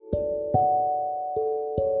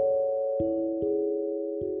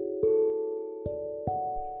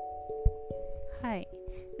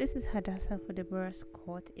This is Hadassah for Deborah's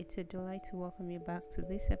Court. It's a delight to welcome you back to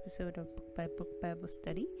this episode of Book by Book Bible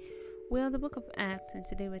Study. We're on the book of Acts, and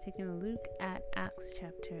today we're taking a look at Acts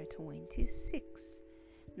chapter 26.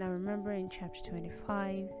 Now remember, in chapter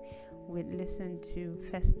 25, we listened to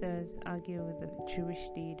Festus argue with the Jewish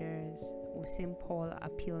leaders. We've seen Paul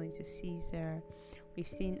appealing to Caesar. We've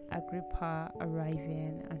seen Agrippa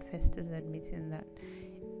arriving and Festus admitting that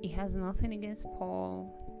he has nothing against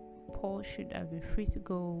Paul. Paul should have been free to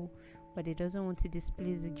go, but he doesn't want to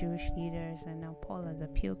displease the Jewish leaders, and now Paul has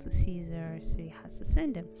appealed to Caesar, so he has to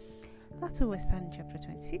send him. That's where we're starting chapter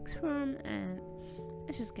 26 from, and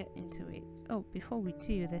let's just get into it. Oh, before we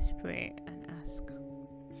do, let's pray and ask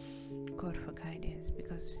God for guidance,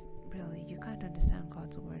 because really, you can't understand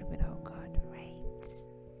God's word without God, right?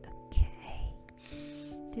 Okay.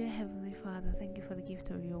 Dear Heavenly Father, thank you for the gift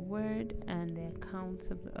of your word and the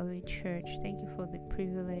accounts of the early church. Thank you for the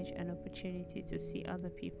privilege and opportunity to see other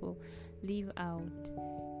people live out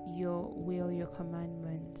your will, your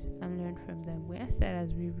commandments, and learn from them. We ask that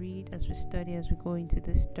as we read, as we study, as we go into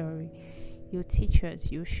this story, you'll teach us,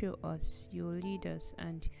 you'll show us, you'll lead us,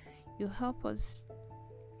 and you'll help us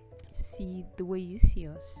see the way you see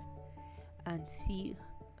us and see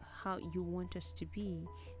how you want us to be,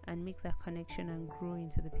 and make that connection and grow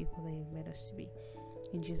into the people that you've made us to be.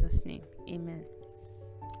 In Jesus' name, amen.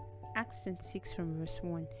 Acts 26 from verse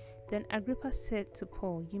 1. Then Agrippa said to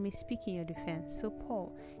Paul, "You may speak in your defense." So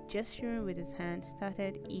Paul, gesturing with his hand,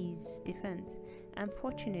 started his defense. "I'm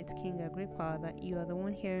fortunate, King Agrippa, that you are the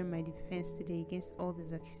one hearing my defense today against all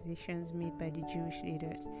these accusations made by the Jewish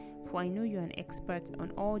leaders. For I know you are an expert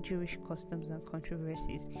on all Jewish customs and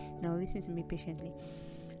controversies. Now listen to me patiently."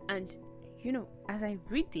 And as I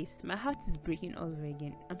read this, my heart is breaking all over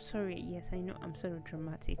again. I'm sorry, yes, I know I'm sort of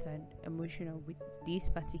dramatic and emotional with this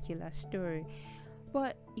particular story,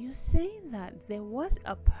 but you're saying that there was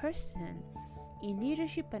a person in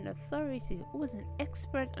leadership and authority who was an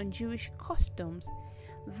expert on Jewish customs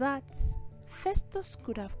that Festus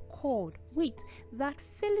could have called, that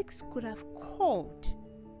Felix could have called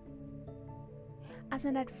as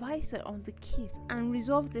an advisor on the case and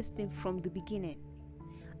resolve this thing from the beginning.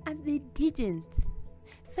 And they didn't.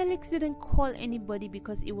 Felix didn't call anybody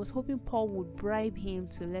because he was hoping Paul would bribe him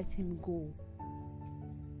to let him go.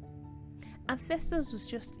 And Festus was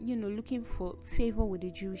just, looking for favor with the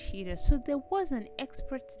Jewish leaders. So there was an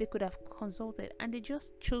expert they could have consulted, and they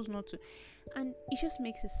just chose not to. And it just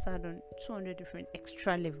makes it sad on 200 different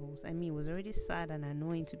extra levels. I mean, it was already sad and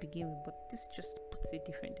annoying to begin with, but this just puts a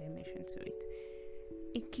different dimension to it.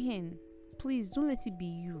 Again, please don't let it be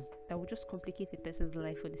you that will just complicate a person's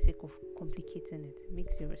life for the sake of complicating it. It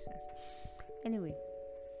makes zero sense. Anyway,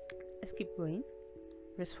 let's keep going.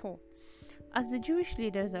 Verse 4. As the Jewish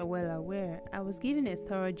leaders are well aware, I was given a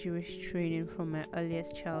thorough Jewish training from my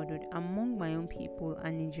earliest childhood among my own people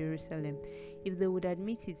and in Jerusalem. If they would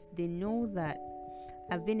admit it, they know that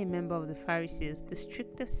I've been a member of the Pharisees, the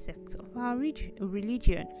strictest sect of our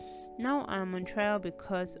religion. Now I am on trial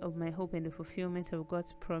because of my hope in the fulfillment of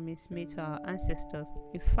God's promise made to our ancestors.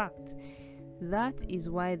 In fact, that is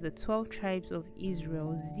why the 12 tribes of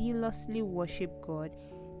Israel zealously worship God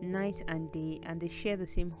night and day, and they share the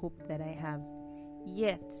same hope that I have.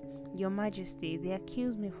 Yet, Your Majesty, they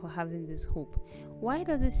accuse me for having this hope. Why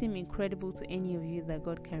does it seem incredible to any of you that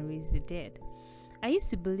God can raise the dead? I used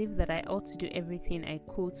to believe that I ought to do everything I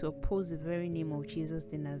could to oppose the very name of Jesus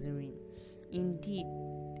the Nazarene. Indeed,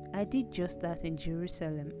 I did just that in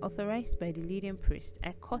Jerusalem. Authorized by the leading priest,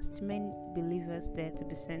 I caused many believers there to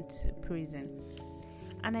be sent to prison,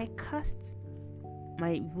 and I cast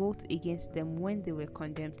my vote against them when they were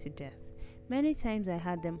condemned to death. Many times I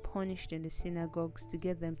had them punished in the synagogues to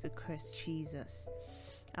get them to curse Jesus.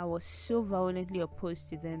 I was so violently opposed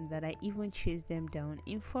to them that I even chased them down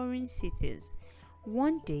in foreign cities.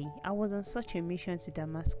 One day, I was on such a mission to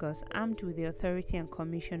Damascus, armed with the authority and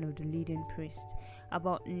commission of the leading priest.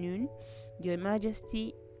 About noon, Your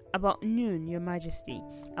Majesty,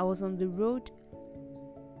 I was on the road.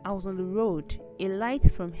 A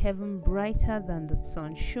light from heaven, brighter than the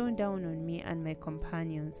sun, shone down on me and my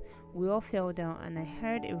companions. We all fell down, and I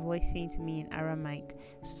heard a voice saying to me in Aramaic,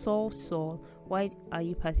 "Saul, Saul, why are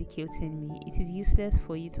you persecuting me? It is useless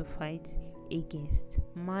for you to fight against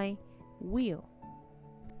my will."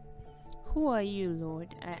 "Who are you,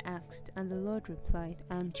 Lord?" I asked, and the Lord replied,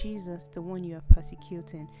 "I am Jesus, the one you are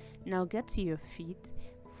persecuting. Now get to your feet,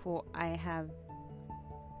 for I have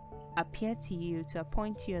appeared to you to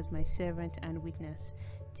appoint you as my servant and witness.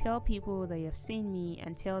 Tell people that you have seen me,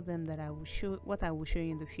 and tell them that I will show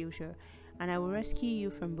you in the future, and I will rescue you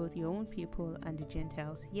from both your own people and the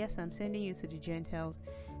Gentiles. Yes, I'm sending you to the Gentiles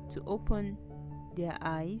to open their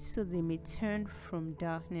eyes, so they may turn from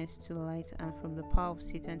darkness to light and from the power of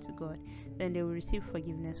Satan to God. Then they will receive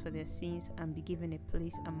forgiveness for their sins and be given a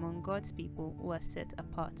place among God's people who are set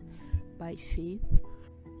apart by faith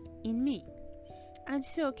in me. And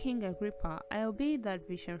so, King Agrippa, I obeyed that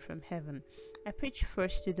vision from heaven. I preached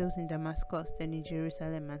first to those in Damascus, then in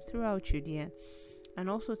Jerusalem, and throughout Judea, and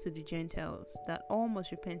also to the Gentiles, that all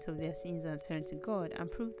must repent of their sins and turn to God,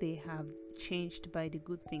 and prove they have changed by the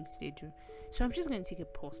good things they do. So I'm just going to take a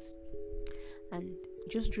pause and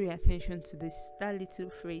just draw your attention to that little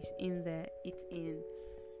phrase in there. It's in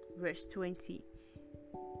verse 20.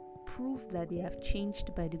 Prove that they have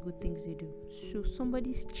changed by the good things they do. So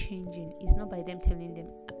somebody's changing. It's not by them telling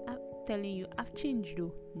you I've changed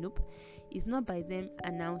though. Nope. It's not by them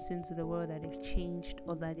announcing to the world that they've changed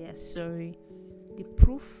or that they are sorry. The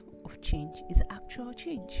proof of change is actual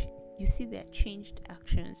change. You see their changed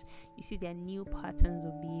actions. You see their new patterns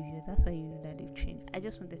of behavior. That's how you know that they've changed. I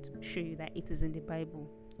just wanted to show you that it is in the Bible.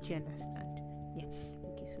 Do you understand? Yeah.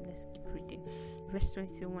 Okay, so let's keep reading. Verse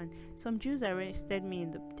 21. Some Jews arrested me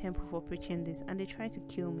in the temple for preaching this, and they tried to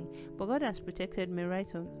kill me. But God has protected me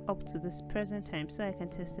right up to this present time, so I can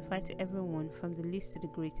testify to everyone from the least to the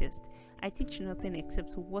greatest. I teach nothing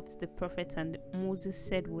except what the prophets and Moses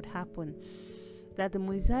said would happen, that the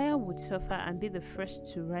Messiah would suffer and be the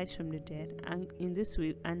first to rise from the dead, and in this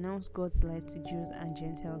way announce God's light to Jews and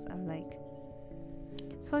Gentiles alike.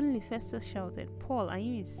 Suddenly Festus shouted, Paul, are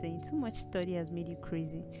you insane? Too much study has made you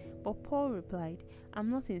crazy. But Paul replied,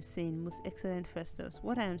 I'm not insane, most excellent Festus.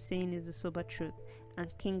 What I am saying is the sober truth,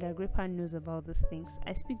 and King Agrippa knows about these things.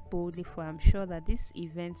 I speak boldly, for I am sure that these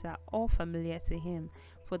events are all familiar to him,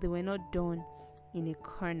 for they were not done in a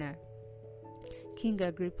corner. King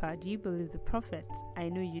Agrippa, do you believe the prophets? I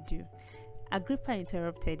know you do. Agrippa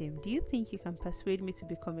interrupted him. Do you think you can persuade me to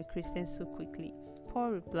become a Christian so quickly?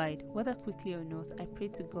 Paul replied, whether quickly or not, I pray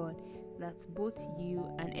to God that both you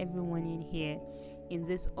and everyone in here, in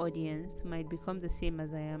this audience, might become the same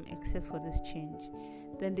as I am, except for this change.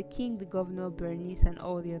 Then the king, the governor, Bernice, and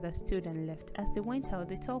all the others stood and left. As they went out,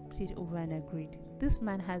 they talked it over and agreed. This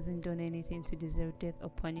man hasn't done anything to deserve death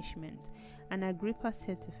or punishment. And Agrippa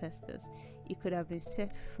said to Festus, he could have been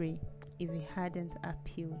set free if he hadn't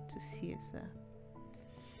appealed to Caesar.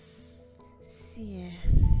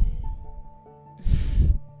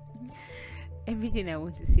 Everything I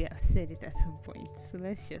want to say, I've said it at some point. So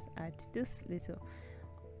let's just add this little.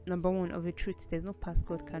 Number one, of a truth, there's no past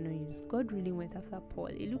God cannot use. God really went after Paul.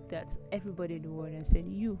 He looked at everybody in the world and said,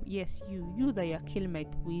 you that you're killing my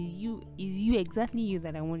people, is you exactly you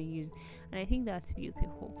that I want to use. And I think that's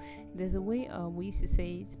beautiful. There's a way we used to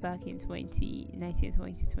say it back in 2019,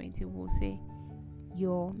 2020. We'll say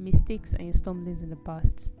your mistakes and your stumblings in the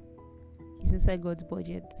past is inside God's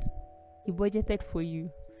budget. He budgeted for you.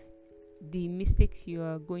 The mistakes you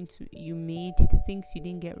made, the things you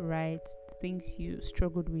didn't get right, the things you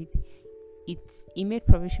struggled with, he made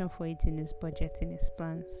provision for it in his budget, in his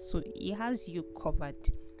plans. So he has you covered.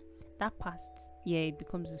 That past, it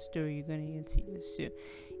becomes a story you're going to use. So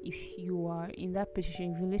if you are in that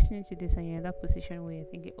position, if you're listening to this and you're in that position where you're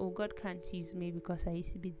thinking, oh, God can't use me because I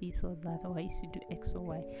used to be this or that, or I used to do X or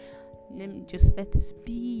Y, let this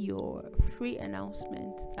be your free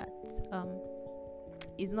announcement that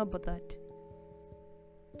it's not bothered.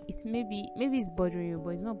 It's maybe it's bothering you,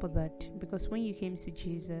 but it's not bothered, because when you came to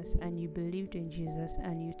Jesus and you believed in Jesus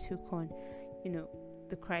and you took on,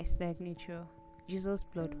 the Christ-like nature, Jesus'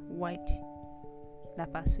 blood wiped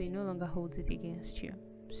that past, so he no longer holds it against you.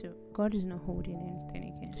 So God is not holding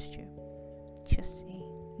anything against you. Just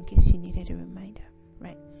saying, in case you needed a reminder,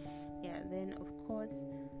 right? Yeah. Then of course,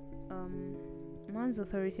 man's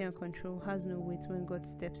authority and control has no weight when God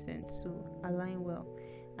steps in. So align well,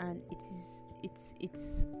 and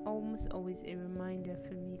it's almost always a reminder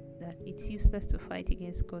for me that it's useless to fight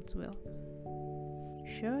against God's will.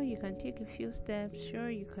 Sure, you can take a few steps. Sure,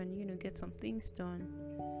 you can get some things done.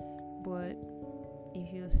 But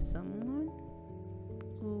if you're someone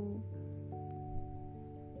who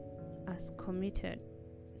has committed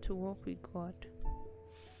to walk with God,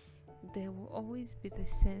 there will always be the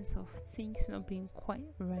sense of things not being quite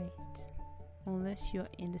right unless you're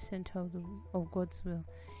in the center of God's will.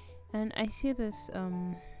 And I say this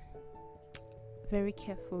very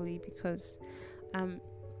carefully because I'm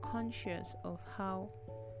conscious of how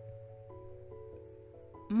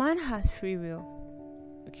man has free will.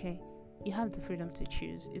 Okay, you have the freedom to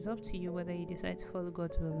choose. It's up to you whether you decide to follow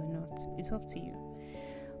God's will or not. It's up to you.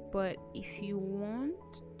 But if you want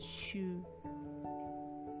to,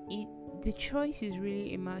 the choice is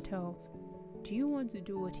really a matter of, do you want to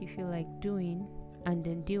do what you feel like doing and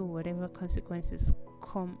then deal with whatever consequences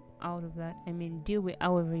come out of that? I mean, deal with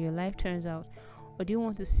however your life turns out. Or do you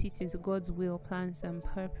want to sit into God's will, plans, and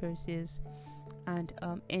purposes and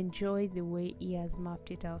enjoy the way He has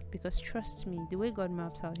mapped it out? Because trust me, the way God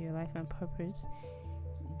maps out your life and purpose,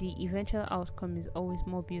 the eventual outcome is always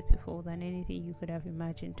more beautiful than anything you could have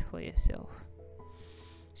imagined for yourself.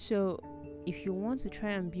 So if you want to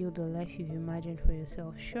try and build the life you've imagined for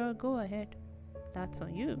yourself, sure, go ahead. That's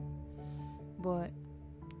on you. But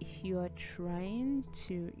if you are trying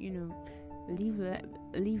to,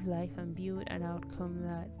 live life and build an outcome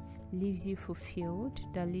that leaves you fulfilled,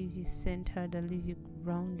 that leaves you centered, that leaves you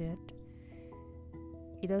grounded,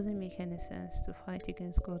 it doesn't make any sense to fight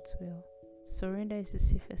against God's will. Surrender is the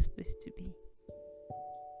safest place to be.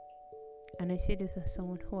 And I say this as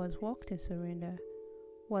someone who has walked in surrender,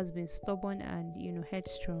 who has been stubborn and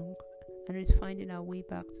headstrong, and is finding our way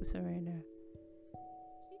back to surrender.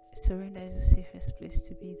 Surrender is the safest place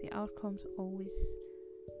to be. The outcomes always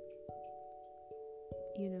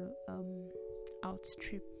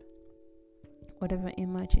outstrip whatever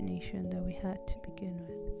imagination that we had to begin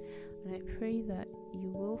with. And I pray that you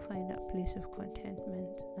will find that place of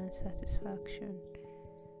contentment and satisfaction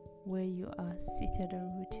where you are seated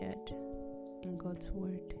and rooted in God's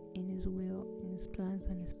word, in His will, in His plans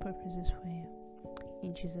and His purposes for you.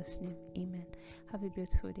 In Jesus' name, amen. Have a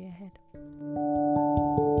beautiful day ahead.